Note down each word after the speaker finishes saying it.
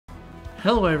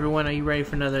Hello everyone, are you ready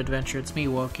for another adventure? It's me,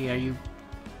 Wokey.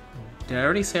 Did I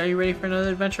already say are you ready for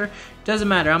another adventure? Doesn't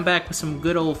matter, I'm back with some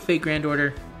good old Fate Grand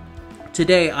Order.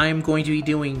 Today I am going to be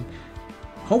doing,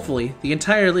 hopefully, the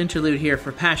entire interlude here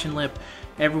for Passionlip,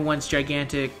 everyone's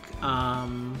gigantic,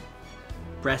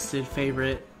 breasted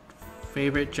favorite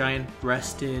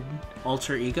giant-breasted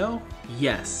alter ego?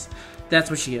 Yes,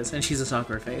 that's what she is, and she's a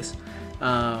Sakura face.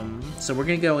 So we're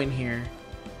gonna go in here,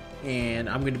 and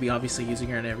I'm going to be obviously using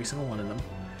her on every single one of them.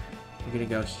 We're going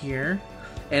to go here,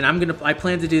 and I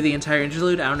plan to do the entire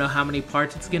interlude. I don't know how many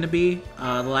parts it's going to be.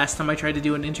 The last time I tried to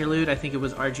do an interlude, I think it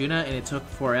was Arjuna, and it took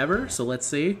forever, so let's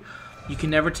see. You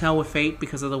can never tell with Fate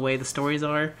because of the way the stories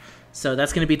are. So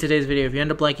that's going to be today's video. If you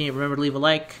end up liking it, remember to leave a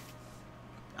like.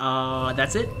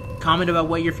 That's it. Comment about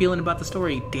what you're feeling about the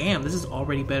story. Damn, this is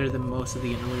already better than most of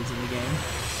the interludes in the game.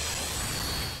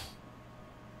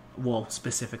 Well,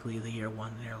 specifically the year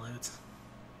 1 interludes.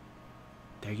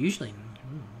 They're usually...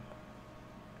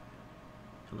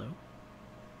 Hello?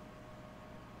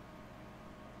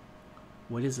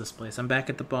 What is this place? I'm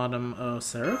back at the bottom of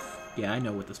Seraph? Yeah, I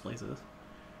know what this place is.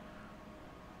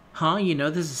 Huh? You know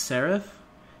this is Seraph?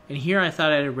 And here I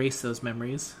thought I'd erase those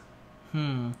memories.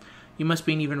 You must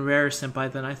be an even rarer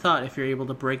senpai than I thought if you're able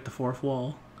to break the fourth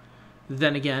wall.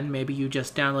 Then again, maybe you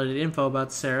just downloaded info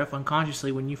about Seraph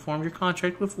unconsciously when you formed your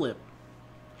contract with Lip.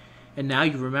 And now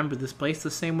you remember this place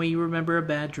the same way you remember a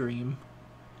bad dream.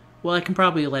 Well, I can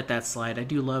probably let that slide. I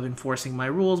do love enforcing my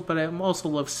rules, but I also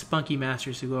love spunky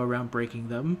masters who go around breaking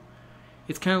them.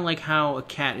 It's kind of like how a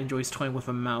cat enjoys toying with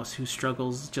a mouse whose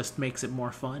struggles just makes it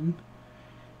more fun.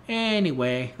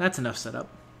 Anyway, that's enough setup.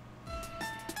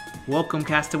 Welcome,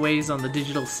 castaways on the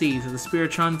digital sea, to the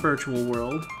Spiritron virtual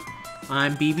world.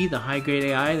 I'm BB, the high-grade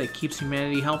AI that keeps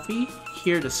humanity healthy,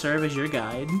 here to serve as your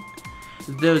guide.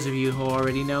 Those of you who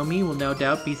already know me will no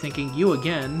doubt be thinking, you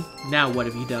again, now what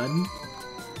have you done?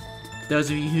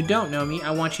 Those of you who don't know me,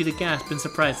 I want you to gasp in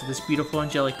surprise at this beautiful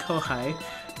angelic kohai,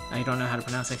 I don't know how to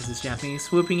pronounce that because it's Japanese,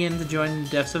 swooping in to join in the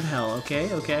depths of hell,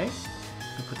 okay? I'll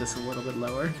put this a little bit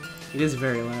lower. It is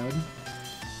very loud.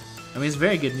 I mean, it's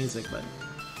very good music, but...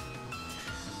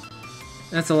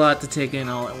 that's a lot to take in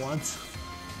all at once.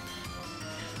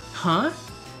 Huh?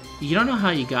 You don't know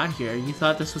how you got here. You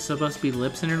thought this was supposed to be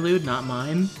Lip's interlude, not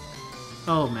mine?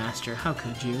 Oh, Master, how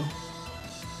could you?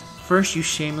 First you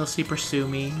shamelessly pursue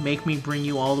me, make me bring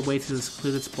you all the way to the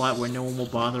secluded spot where no one will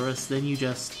bother us, then you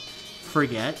just...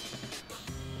 forget?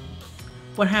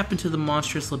 What happened to the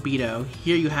monstrous libido?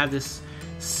 Here you have this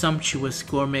sumptuous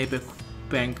gourmet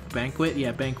banquet?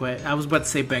 Yeah, banquet. I was about to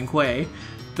say banquet.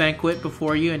 Banquet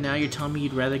before you, and now you're telling me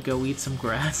you'd rather go eat some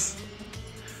grass?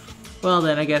 Well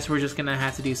then, I guess we're just gonna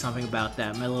have to do something about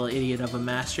that. My little idiot of a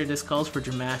master. This calls for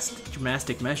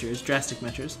drastic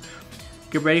measures.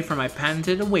 Get ready for my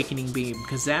patented awakening beam.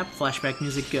 Kazap, flashback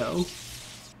music, go.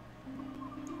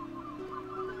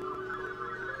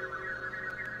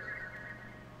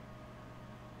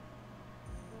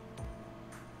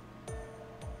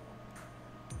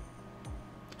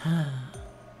 You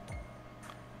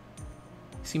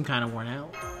seem kind of worn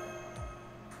out.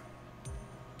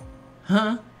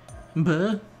 Huh?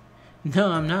 Buh?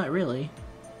 No, I'm not really.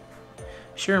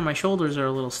 Sure, my shoulders are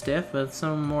a little stiff, but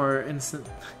some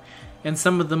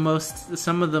of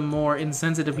the more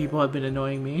insensitive people have been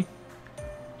annoying me.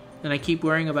 And I keep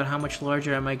worrying about how much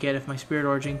larger I might get if my spirit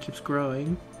origin keeps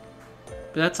growing.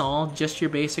 But that's all, just your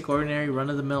basic, ordinary,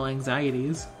 run-of-the-mill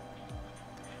anxieties.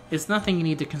 It's nothing you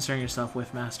need to concern yourself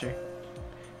with, Master.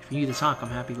 If you need to talk, I'm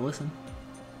happy to listen.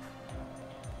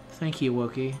 Thank you,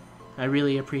 Wokey. I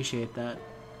really appreciate that.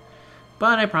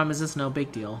 But I promise it's no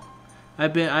big deal.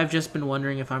 I've just been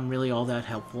wondering if I'm really all that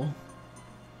helpful.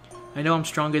 I know I'm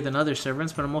stronger than other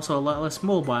servants, but I'm also a lot less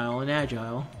mobile and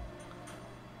agile.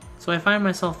 So I find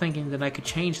myself thinking that I could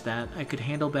change that. I could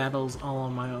handle battles all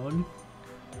on my own.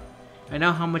 I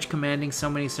know how much commanding so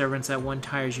many servants at one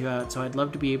tires you out, so I'd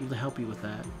love to be able to help you with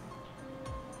that.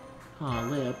 Aw,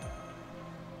 Lip.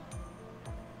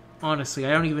 Honestly,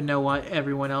 I don't even know what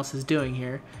everyone else is doing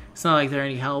here. It's not like they're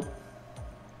any help.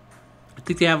 I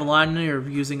think they have a lot of nerve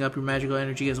using up your magical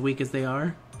energy as weak as they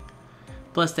are.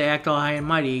 Plus, they act all high and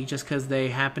mighty just because they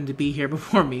happen to be here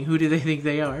before me. Who do they think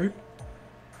they are?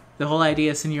 The whole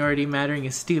idea of seniority mattering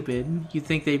is stupid. You'd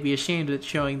think they'd be ashamed at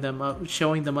showing them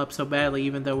up so badly,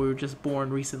 even though we were just born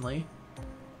recently.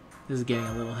 This is getting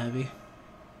a little heavy.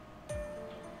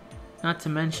 Not to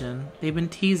mention, they've been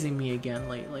teasing me again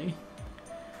lately.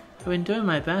 I've been doing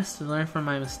my best to learn from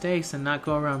my mistakes and not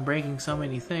go around breaking so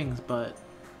many things, but...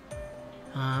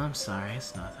 I'm sorry,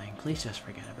 it's nothing. Please just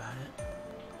forget about it.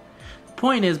 The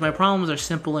point is, my problems are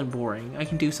simple and boring. I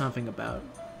can do something about.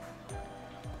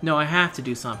 No, I have to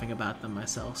do something about them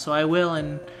myself, so I will,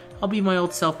 and I'll be my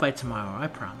old self by tomorrow, I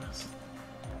promise.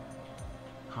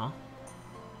 Huh?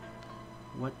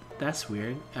 What? That's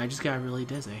weird. I just got really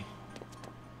dizzy.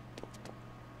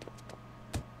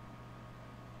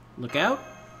 Look out!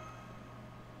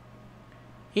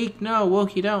 Eek, no,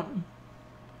 Wokey, don't.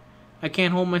 I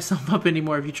can't hold myself up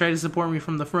anymore if you try to support me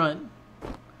from the front.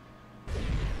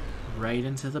 Right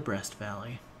into the breast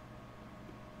valley.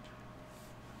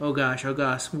 Oh gosh,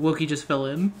 Wokey just fell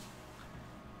in.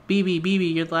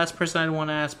 BB, you're the last person I'd want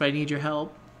to ask, but I need your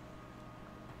help.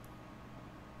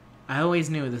 I always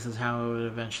knew this is how I would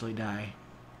eventually die.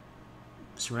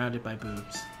 Surrounded by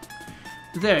boobs.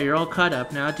 There, you're all caught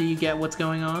up. Now do you get what's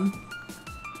going on?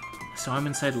 So I'm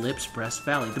inside Lip's breast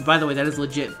valley. By the way, that is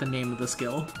legit the name of the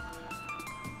skill.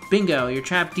 Bingo, you're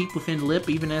trapped deep within Lip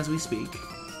even as we speak.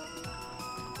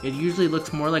 It usually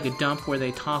looks more like a dump where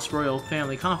they toss royal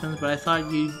family coffins, but I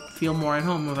thought you'd feel more at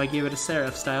home if I gave it a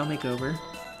Seraph-style makeover.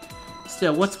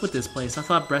 Still, what's with this place? I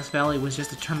thought Breast Valley was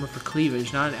just a term for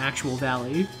cleavage, not an actual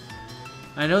valley.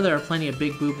 I know there are plenty of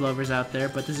big boob lovers out there,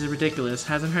 but this is ridiculous.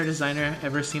 Hasn't her designer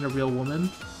ever seen a real woman?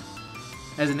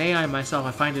 As an AI myself,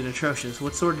 I find it atrocious.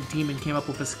 What sort of demon came up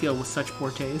with a skill with such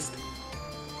poor taste?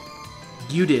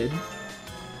 You did.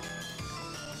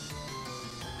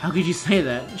 How could you say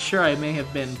that? Sure, I may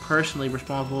have been personally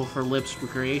responsible for Lip's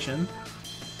creation,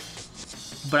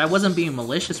 but I wasn't being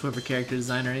malicious with her character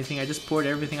design or anything. I just poured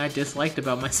everything I disliked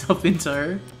about myself into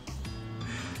her.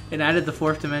 And added the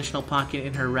 4th dimensional pocket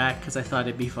in her rack because I thought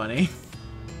it'd be funny.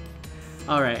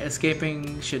 Alright,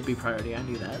 escaping should be priority, I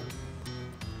knew that.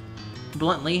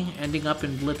 Bluntly, ending up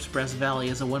in Lip's Breast Valley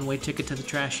is a one-way ticket to the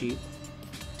trash heap.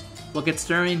 What gets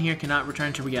thrown in here cannot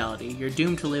return to reality. You're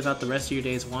doomed to live out the rest of your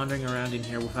days wandering around in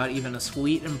here without even a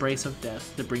sweet embrace of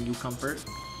death to bring you comfort.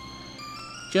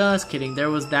 Just kidding, that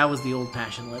was the old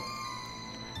Passionlip.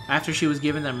 After she was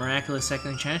given that miraculous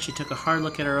second chance, she took a hard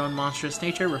look at her own monstrous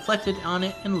nature, reflected on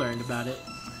it, and learned about it.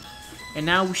 And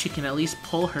now she can at least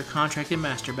pull her contracted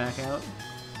master back out.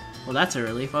 Well, that's a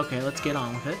relief. Okay, let's get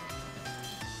on with it.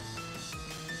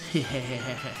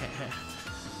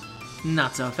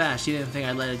 Not so fast. You didn't think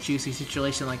I'd let a juicy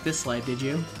situation like this slide, did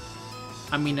you?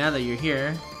 I mean, now that you're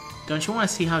here, don't you want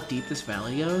to see how deep this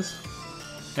valley goes?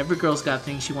 Every girl's got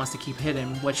things she wants to keep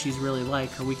hidden, what she's really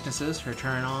like, her weaknesses, her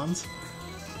turn-ons.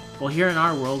 Well, here in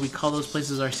our world, we call those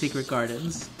places our secret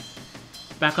gardens.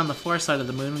 Back on the far side of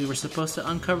the moon, we were supposed to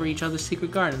uncover each other's secret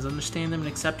gardens, understand them, and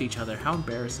accept each other. How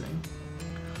embarrassing.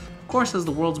 Of course, as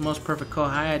the world's most perfect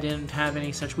kohai, I didn't have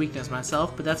any such weakness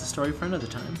myself, but that's a story for another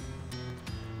time.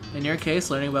 In your case,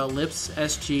 learning about Lip's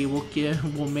SG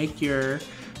will make your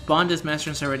bond as Master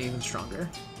and Servant even stronger.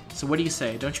 So what do you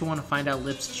say? Don't you want to find out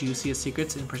Lip's juiciest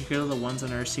secrets, in particular the ones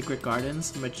in her secret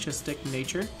gardens' majestic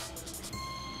nature?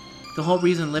 The whole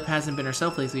reason Lip hasn't been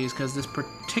herself lately is because this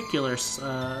particular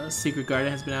secret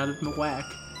garden has been out of whack.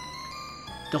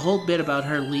 The whole bit about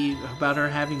her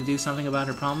having to do something about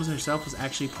her problems herself was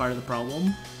actually part of the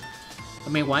problem. I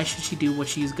mean, why should she do what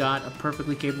she's got a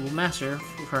perfectly capable master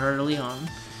for her to lean on?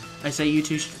 I say you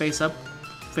two should face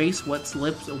what's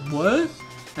Lip's... What?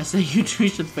 I say you two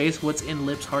should face what's in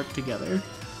Lip's heart together.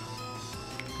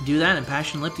 Do that, and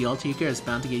Passionlip, the Altaker, is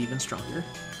bound to get even stronger.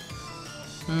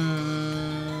 I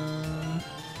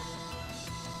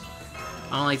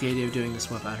don't like the idea of doing this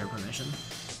without her permission.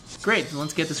 Great, then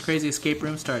let's get this crazy escape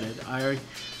room started. I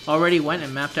already went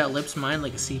and mapped out Lip's mind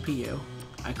like a CPU.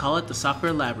 I call it the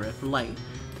Sakura Labyrinth Light,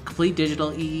 the complete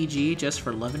digital EEG just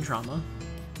for love and trauma.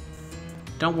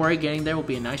 Don't worry, getting there will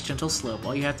be a nice gentle slope.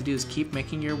 All you have to do is keep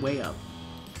making your way up.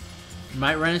 You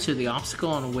might run into the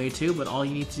obstacle on the way too, but all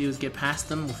you need to do is get past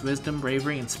them with wisdom,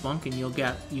 bravery, and spunk, and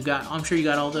I'm sure you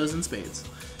got all those in spades.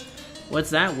 What's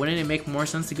that? Wouldn't it make more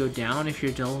sense to go down if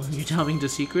you're delving into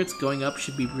secrets? Going up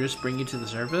should be just bring you to the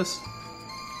surface?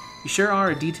 You sure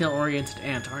are a detail-oriented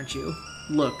ant, aren't you?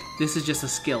 Look, this is just a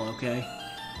skill, okay?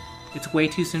 It's way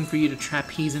too soon for you to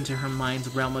trapeze into her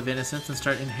mind's realm of innocence and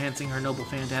start enhancing her noble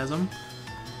phantasm.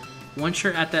 Once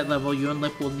you're at that level, you and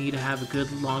Lip will need to have a good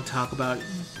long talk about it.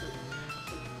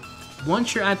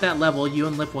 Once you're at that level, you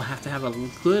and Lip will have to have a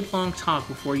good long talk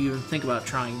before you even think about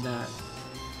trying that.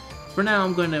 For now,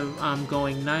 I'm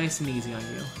going nice and easy on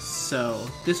you. So,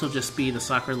 this will just be the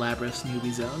Sakura Labyrinth's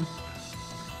newbie zone.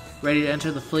 Ready to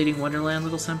enter the fleeting wonderland,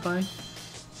 little senpai?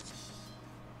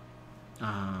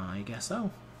 I guess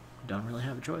so. Don't really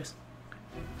have a choice.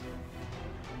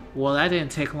 Well, that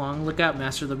didn't take long. Look out,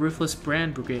 Master, the Ruthless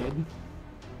Brand Brigade.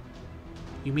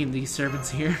 You mean these servants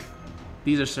here?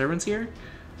 These are servants here?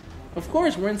 Of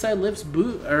course, we're inside Lip's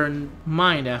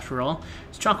mind, after all.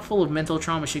 It's chock full of mental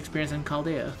trauma she experienced in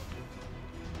Chaldea.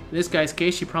 In this guy's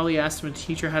case, she probably asked him to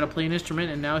teach her how to play an instrument,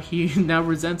 and now he now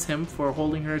resents him for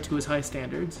holding her to his high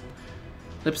standards.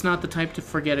 Lip's not the type to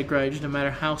forget a grudge, no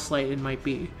matter how slight it might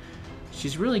be.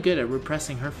 She's really good at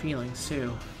repressing her feelings,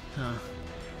 too.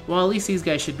 Well, at least these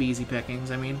guys should be easy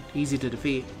pickings. I mean, easy to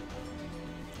defeat.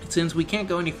 Since we can't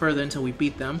go any further until we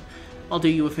beat them, I'll do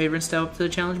you a favor and step up to the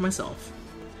challenge myself.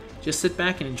 Just sit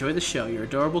back and enjoy the show. Your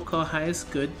adorable Kohai is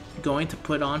going to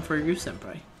put on for you,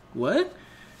 senpai. What?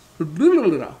 I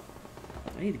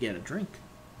need to get a drink.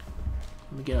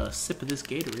 Let me get a sip of this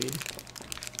Gatorade.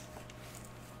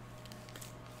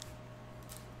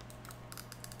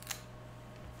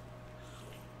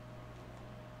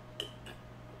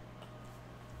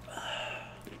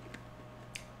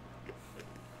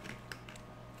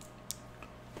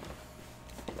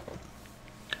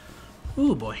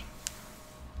 Ooh boy.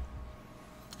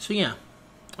 So yeah,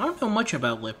 I don't know much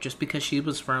about Lip just because she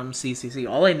was from CCC.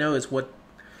 All I know is what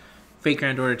Fate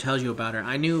Grand Order tells you about her.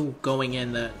 I knew going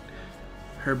in that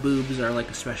her boobs are like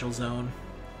a special zone.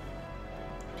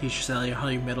 Teach yourself how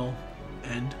your middle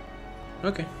end.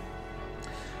 Okay.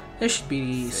 This should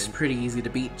be pretty easy to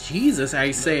beat. Jesus,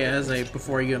 I say as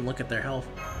before you even look at their health.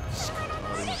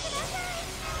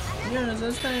 Yeah,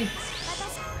 this thing.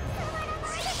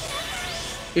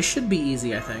 It should be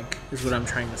easy, I think, is what I'm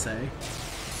trying to say.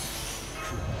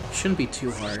 It shouldn't be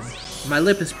too hard. My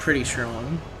Lip is pretty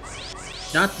strong.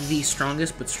 Not the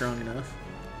strongest, but strong enough.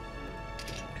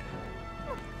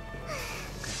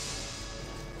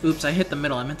 Okay. Oops, I hit the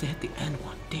middle. I meant to hit the end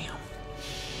one. Damn.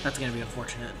 That's gonna be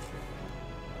unfortunate.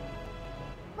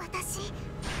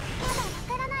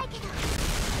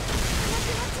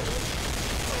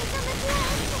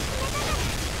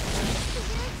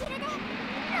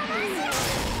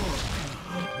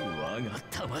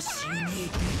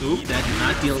 Oop, that did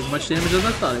not deal as much damage as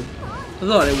I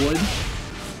thought it would.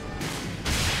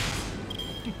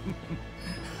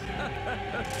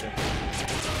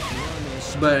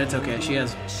 But it's okay, she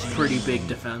has pretty big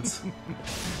defense.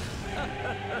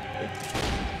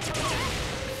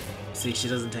 See, she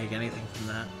doesn't take anything from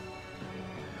that.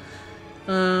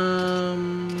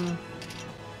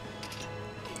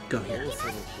 Go here.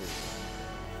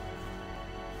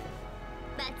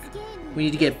 We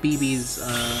need to get BB's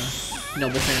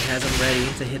Noble Phantasm ready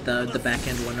to hit the back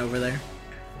end one over there.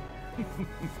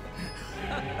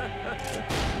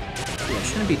 Yeah, it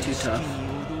shouldn't be too tough.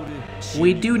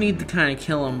 We do need to kind of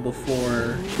kill them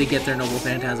before they get their Noble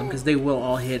Phantasm, because they will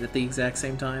all hit at the exact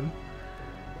same time.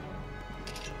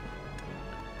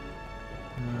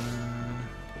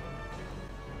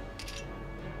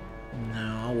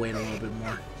 No, I'll wait a little bit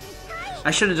more. I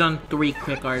should have done 3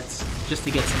 quick arts just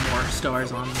to get some more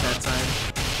stars on that side.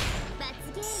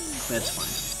 But it's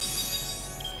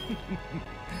fine.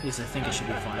 At least I think it should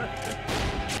be fine.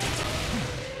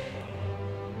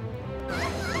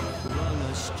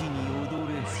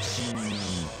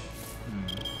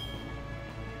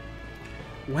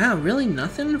 Wow, really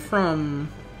nothing from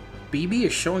BB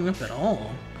is showing up at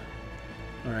all.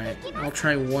 Alright, I'll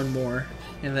try one more.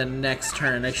 And then next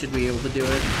turn I should be able to do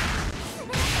it.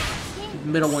 The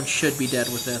middle one should be dead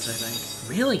with this, I think.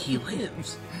 Really? He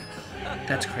lives?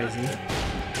 That's crazy.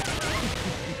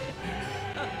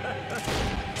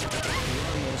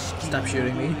 Stop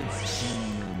shooting me.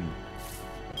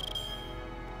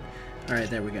 Alright,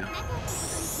 there we go.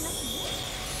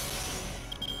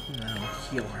 Now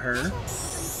heal her.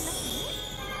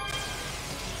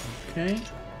 Okay.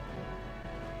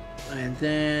 And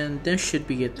then this should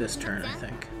be it this turn, I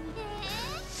think.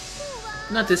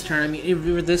 Not this turn, I mean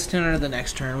either this turn or the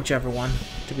next turn, whichever one,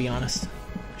 to be honest.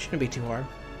 Shouldn't be too hard.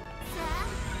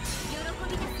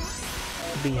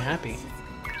 Be happy.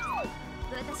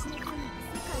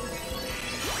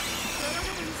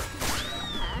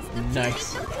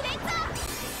 Nice.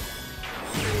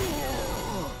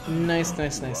 Nice,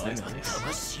 nice, nice, nice,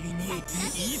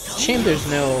 nice. Shame there's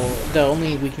no... The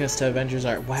only weakness to Avengers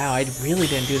are... Wow, I really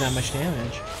didn't do that much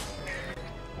damage.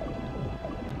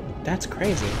 That's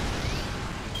crazy.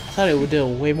 I thought it would do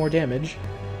way more damage.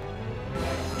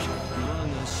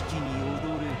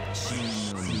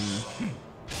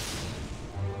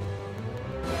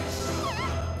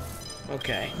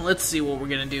 Okay, let's see what we're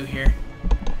gonna do here.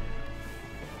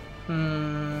 So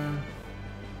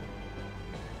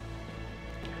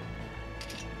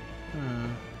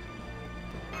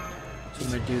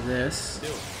I'm gonna do this.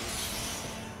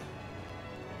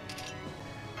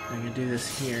 I'm gonna do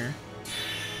this here.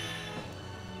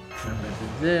 I'm gonna do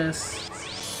this.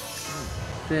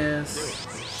 This.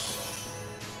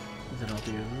 Then I'll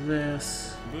do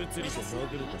this.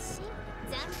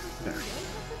 There.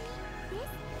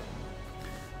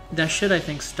 That should, I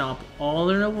think, stop all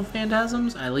their noble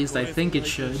phantasms. At least I think it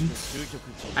should.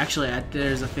 Actually,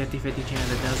 there's a 50-50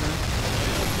 chance it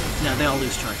doesn't. No, they all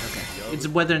lose charge, okay. It's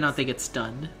whether or not they get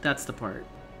stunned. That's the part.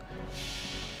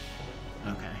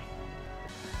 Okay.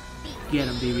 Get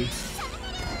him, BB.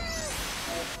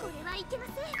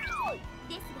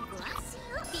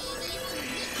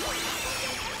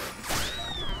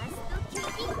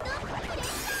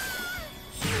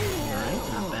 Alright,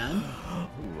 not bad.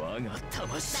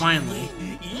 Finally.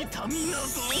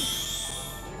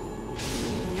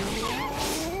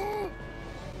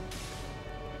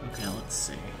 Okay, let's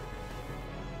see.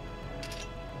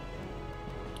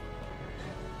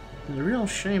 The real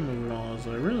shame of it all is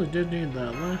I really did need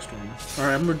that last one.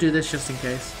 Alright, I'm gonna do this just in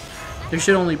case. There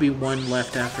should only be one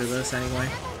left after this anyway.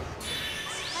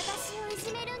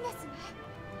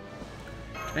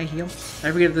 Can I heal?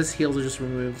 I forget if this heals or just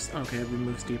removes. Okay, it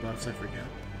removes debuffs, I forget.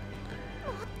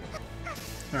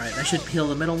 Alright, I should heal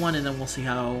the middle one and then we'll see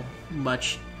how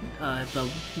much the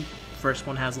first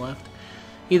one has left.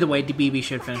 Either way, BB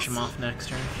should finish him off next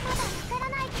turn.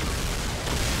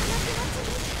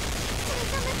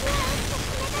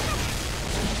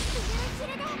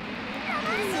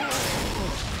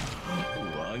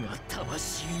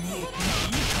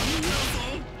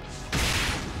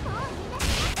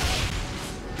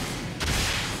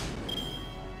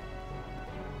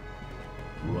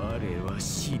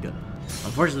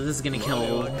 Unfortunately, this is gonna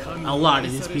kill a lot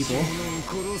of these people.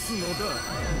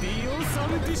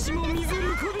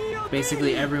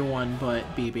 Basically everyone but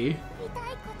BB.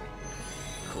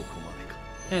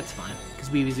 It's fine, because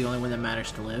BB's the only one that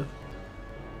matters to live.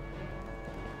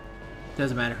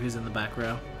 Doesn't matter who's in the back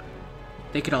row.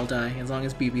 They could all die. As long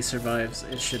as BB survives,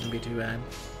 it shouldn't be too bad.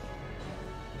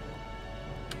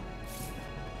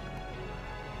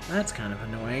 That's kind of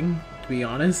annoying, to be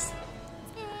honest.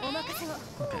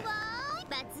 Okay.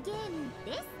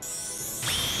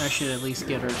 I should at least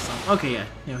get her some. Okay, yeah.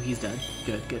 No, he's dead.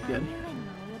 Good, good, good.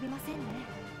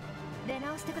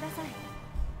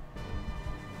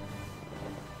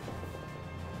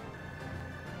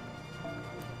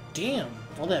 Damn,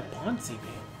 all that bond CP.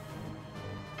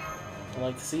 I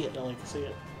like to see it, I like to see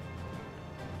it.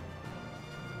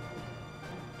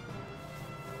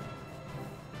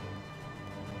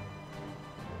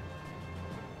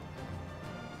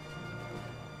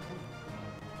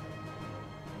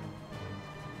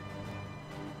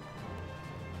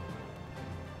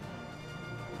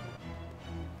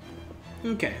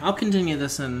 Okay, I'll continue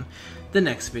this in the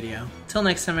next video. Till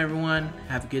next time, everyone,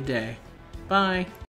 have a good day. Bye!